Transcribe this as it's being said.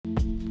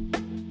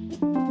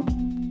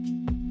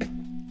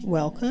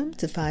Welcome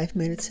to 5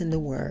 Minutes in the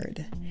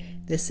Word.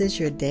 This is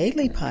your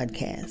daily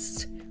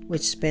podcast,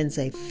 which spends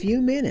a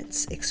few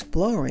minutes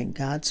exploring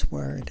God's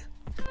Word.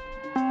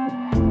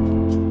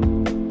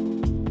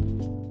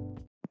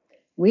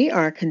 We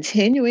are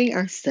continuing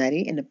our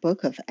study in the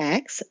book of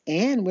Acts,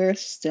 and we're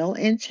still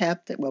in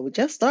we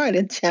just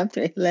started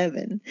chapter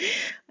 11,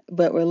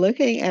 but we're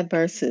looking at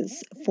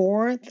verses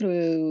 4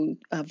 through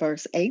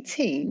verse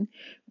 18,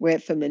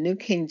 read from the New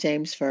King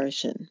James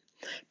Version.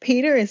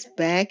 Peter is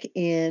back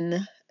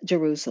in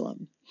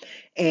Jerusalem,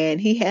 and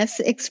he has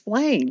to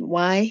explain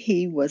why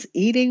he was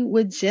eating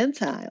with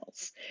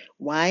Gentiles,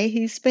 why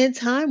he spent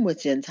time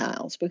with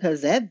Gentiles,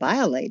 because that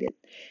violated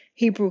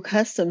Hebrew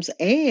customs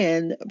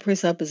and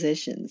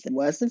presuppositions. It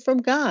wasn't from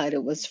God,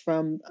 it was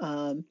from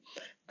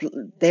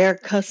their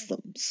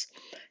customs.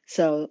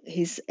 So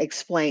he's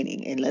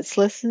explaining, and let's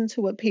listen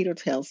to what Peter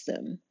tells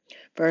them.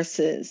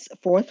 Verses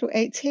 4 through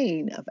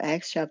 18 of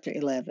Acts chapter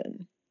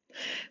 11.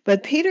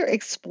 But Peter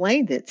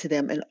explained it to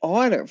them in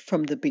order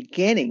from the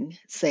beginning,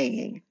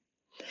 saying,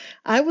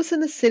 I was in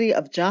the city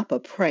of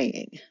Joppa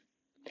praying,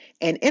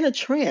 and in a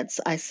trance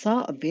I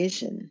saw a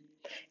vision,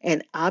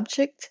 an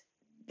object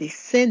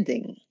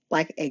descending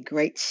like a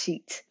great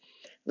sheet,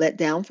 let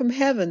down from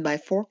heaven by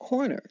four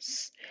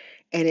corners,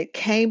 and it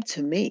came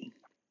to me.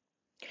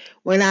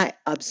 When I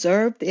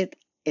observed it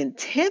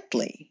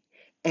intently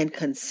and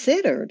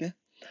considered,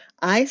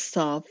 I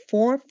saw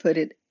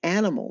four-footed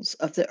animals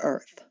of the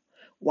earth,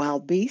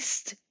 wild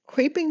beasts,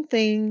 creeping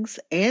things,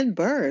 and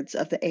birds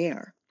of the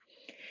air.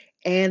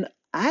 And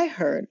I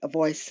heard a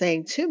voice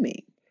saying to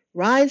me,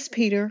 Rise,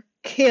 Peter,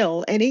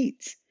 kill and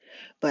eat.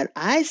 But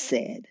I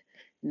said,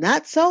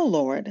 Not so,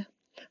 Lord,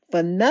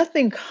 for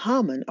nothing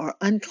common or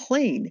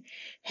unclean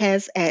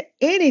has at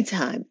any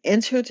time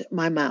entered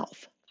my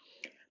mouth.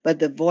 But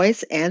the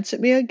voice answered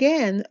me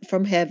again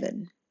from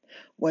heaven,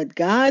 What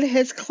God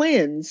has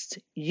cleansed,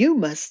 you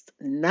must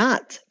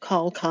not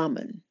call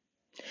common.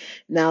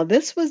 Now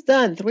this was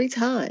done 3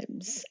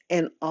 times,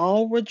 and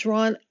all were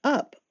drawn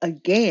up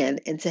again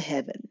into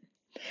heaven.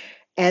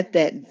 At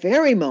that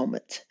very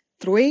moment,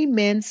 3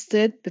 men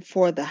stood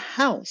before the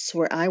house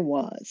where I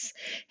was,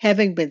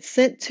 having been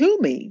sent to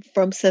me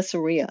from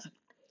Caesarea.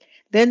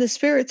 Then the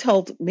Spirit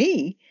told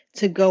me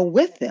to go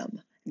with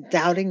them,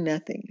 doubting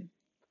nothing.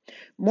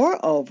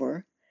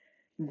 Moreover,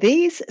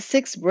 these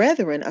 6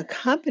 brethren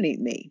accompanied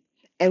me,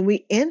 and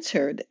we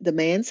entered the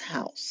man's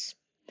house.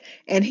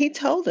 And he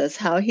told us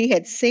how he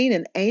had seen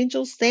an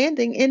angel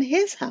standing in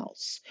his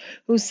house,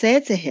 who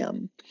said to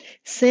him,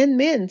 Send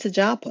men to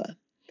Joppa,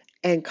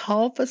 and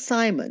call for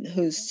Simon,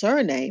 whose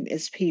surname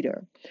is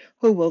Peter,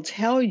 who will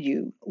tell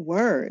you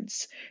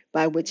words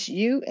by which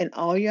you and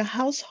all your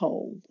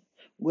household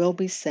will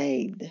be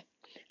saved.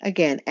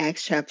 Again,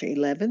 Acts chapter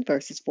 11,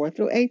 verses 4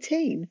 through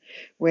 18,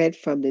 read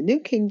from the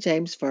New King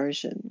James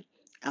Version.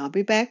 I'll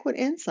be back with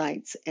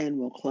insights, and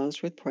we'll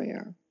close with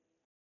prayer.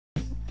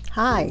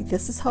 Hi,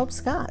 this is Hope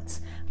Scott.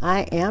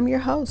 I am your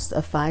host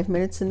of 5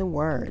 Minutes in the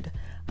Word,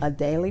 a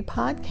daily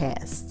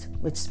podcast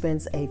which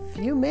spends a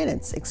few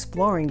minutes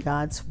exploring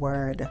God's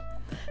Word.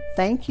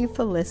 Thank you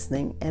for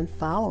listening and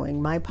following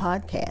my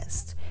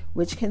podcast,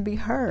 which can be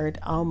heard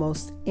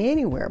almost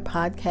anywhere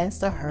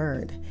podcasts are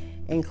heard,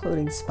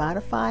 including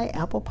Spotify,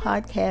 Apple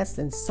Podcasts,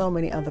 and so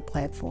many other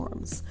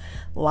platforms.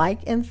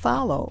 Like and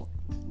follow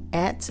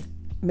at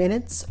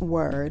Minutes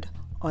Word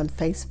on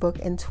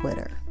Facebook and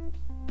Twitter.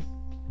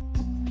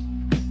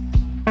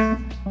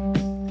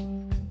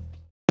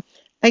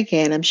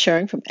 Again, I'm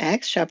sharing from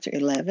Acts chapter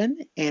 11,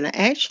 and I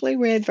actually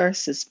read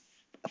verses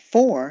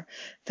 4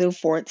 through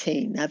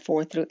 14, not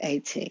 4 through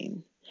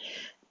 18.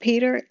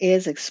 Peter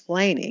is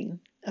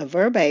explaining a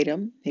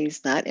verbatim,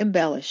 he's not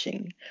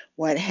embellishing,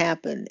 what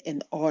happened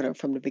in order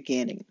from the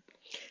beginning.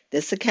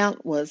 This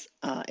account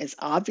is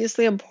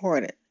obviously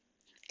important,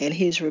 and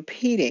he's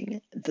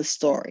repeating the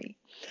story.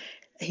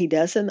 He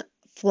doesn't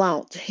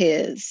flaunt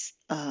his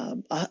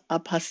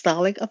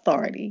apostolic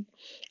authority.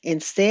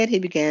 Instead, he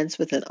begins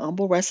with an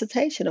humble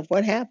recitation of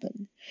what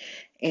happened.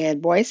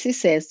 And Boise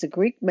says the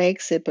Greek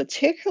makes it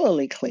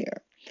particularly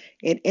clear.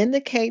 It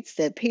indicates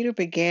that Peter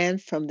began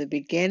from the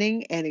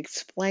beginning and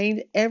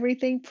explained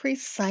everything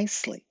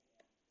precisely.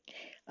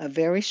 A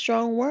very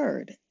strong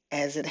word,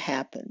 as it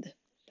happened.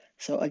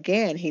 So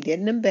again, he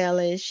didn't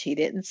embellish, he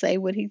didn't say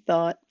what he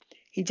thought,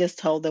 he just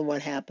told them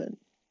what happened.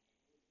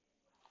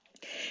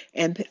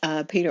 And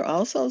Peter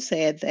also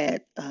said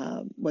that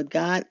what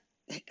God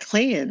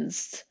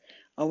cleansed,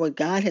 or what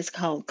God has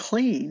called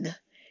clean,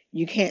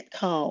 you can't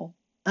call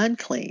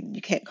unclean.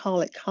 You can't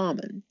call it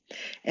common.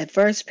 At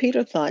first,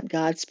 Peter thought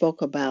God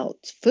spoke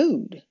about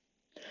food,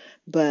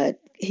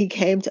 but he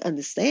came to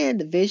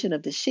understand the vision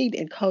of the sheep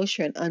and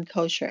kosher and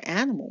unkosher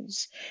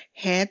animals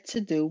had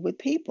to do with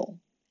people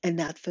and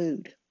not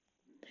food.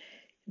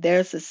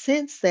 There's a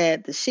sense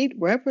that the sheep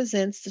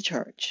represents the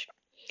church,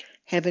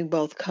 having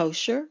both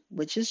kosher,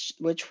 which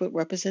would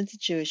represent the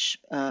Jewish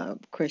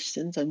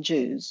Christians and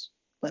Jews,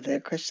 whether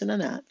they're Christian or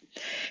not,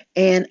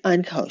 and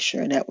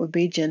unkosher, and that would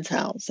be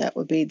Gentiles. That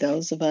would be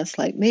those of us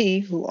like me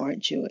who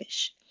aren't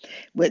Jewish.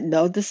 with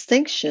no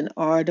distinction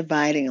or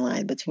dividing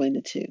line between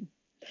the two.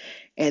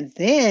 And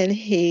then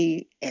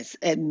he is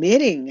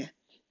admitting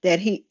that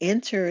he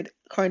entered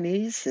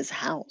Cornelius's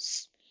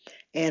house.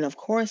 And of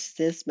course,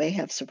 this may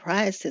have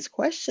surprised his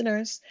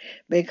questioners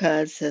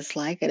because it's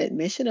like an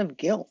admission of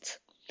guilt,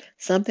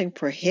 something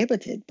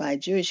prohibited by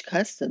Jewish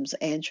customs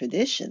and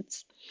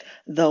traditions,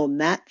 though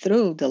not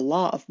through the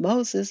law of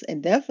Moses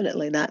and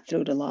definitely not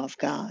through the law of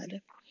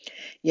God.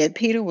 Yet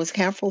Peter was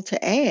careful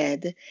to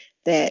add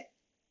that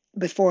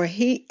before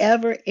he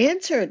ever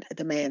entered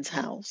the man's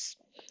house,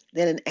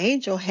 that an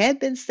angel had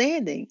been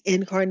standing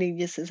in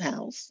Cornelius's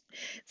house.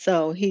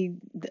 So he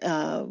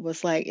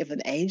was like, if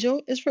an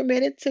angel is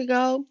permitted to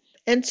go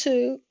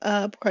into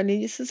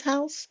Cornelius's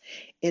house,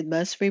 it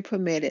must be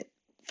permitted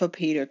for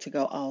Peter to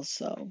go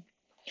also.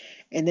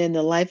 And then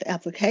the Life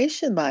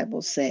Application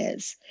Bible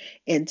says,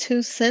 in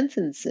two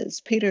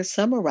sentences, Peter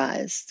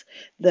summarized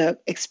the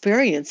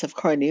experience of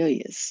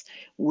Cornelius,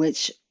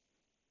 which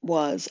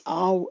was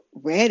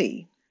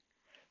already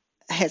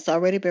has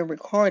already been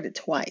recorded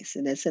twice,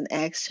 and it's in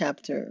Acts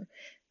chapter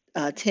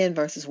 10,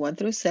 verses 1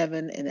 through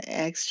 7, and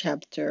Acts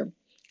chapter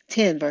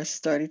 10, verses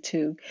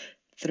 32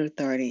 through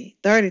 30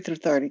 through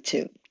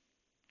 32.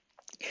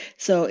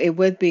 So it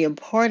would be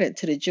important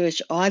to the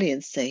Jewish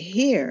audience to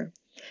hear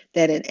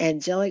that an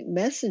angelic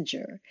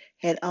messenger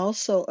had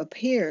also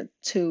appeared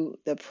to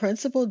the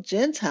principal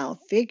Gentile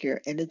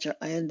figure in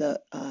the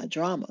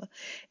drama.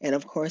 And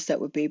of course, that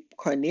would be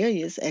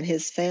Cornelius and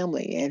his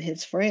family and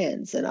his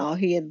friends and all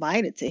he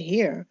invited to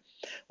hear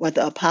what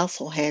the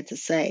apostle had to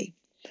say.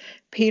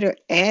 Peter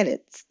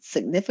added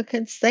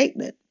significant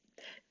statement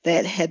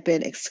that had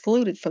been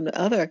excluded from the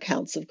other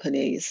accounts of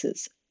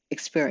Cornelius's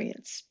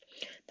experience.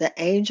 The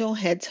angel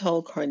had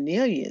told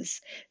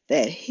Cornelius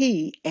that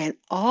he and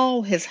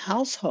all his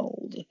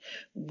household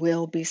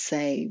will be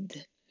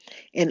saved.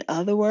 In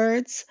other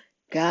words,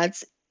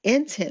 God's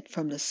intent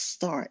from the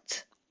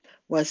start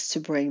was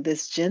to bring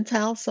this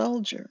Gentile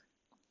soldier,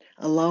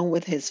 along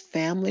with his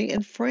family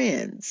and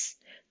friends,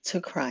 to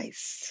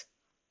Christ.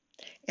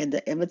 And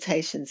the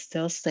invitation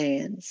still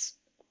stands.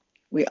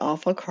 We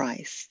offer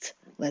Christ.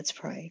 Let's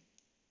pray.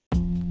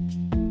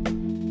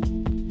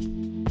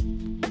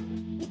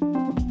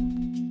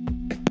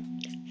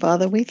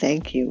 Father, we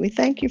thank you. We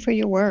thank you for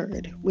your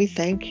word. We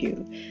thank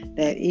you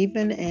that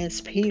even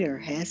as Peter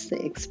has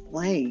to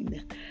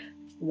explain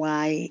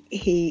why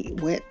he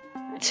went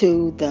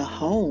to the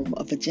home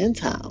of a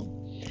Gentile,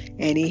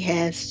 and he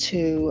has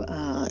to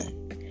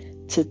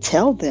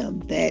tell them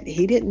that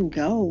he didn't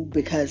go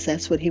because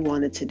that's what he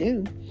wanted to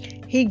do.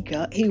 He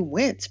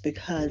went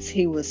because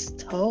he was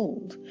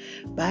told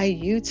by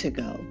you to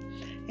go.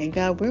 And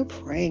God, we're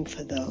praying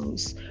for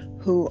those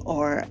who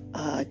are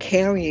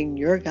carrying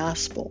your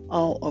gospel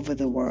all over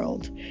the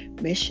world,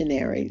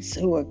 missionaries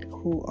who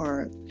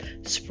are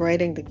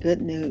spreading the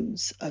good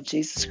news of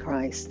Jesus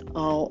Christ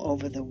all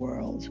over the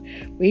world.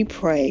 We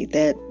pray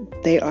that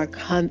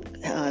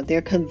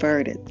they're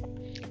converted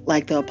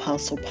like the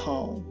Apostle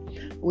Paul.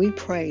 We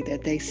pray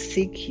that they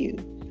seek you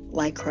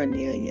like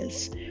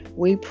Cornelius.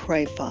 We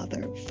pray,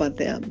 Father, for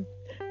them.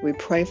 We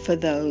pray for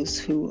those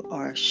who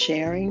are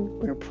sharing.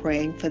 We're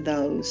praying for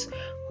those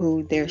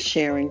who they're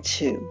sharing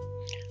to.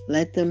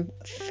 Let them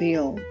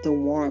feel the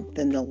warmth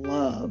and the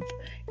love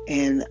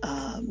and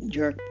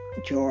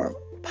your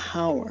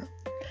power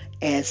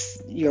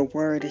as your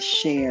word is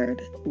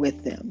shared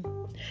with them.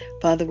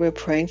 Father, we're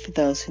praying for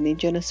those who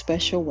need you in a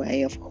special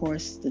way. Of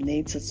course, the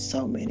needs are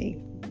so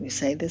many. We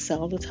say this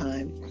all the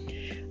time.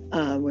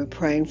 We're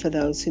praying for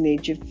those who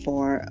need you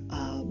for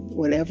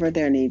whatever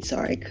their needs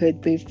are. It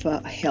could be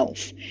for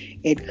health.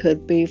 It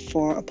could be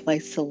for a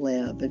place to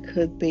live. It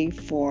could be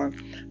for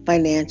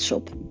financial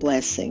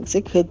blessings.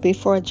 It could be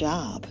for a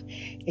job.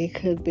 It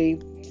could be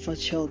for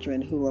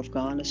children who have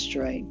gone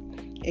astray.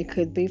 It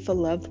could be for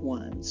loved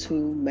ones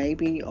who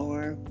maybe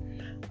are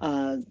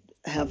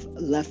have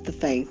left the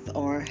faith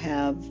or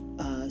have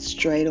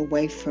strayed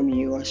away from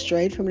you or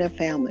strayed from their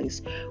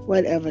families,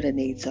 whatever the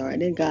needs are.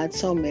 And then, God,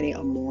 so many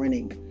are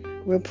mourning.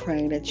 We're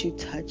praying that you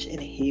touch and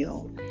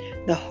heal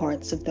the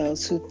hearts of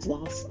those who've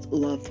lost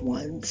loved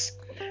ones.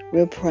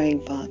 We're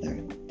praying, Father,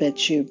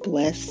 that you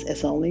bless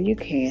as only you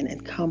can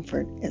and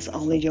comfort as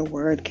only your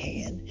word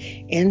can.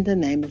 In the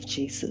name of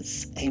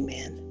Jesus,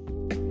 amen.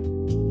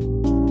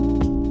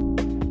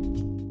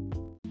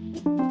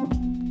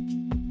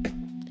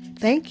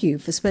 Thank you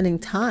for spending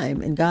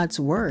time in God's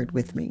Word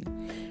with me.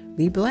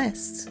 Be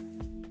blessed.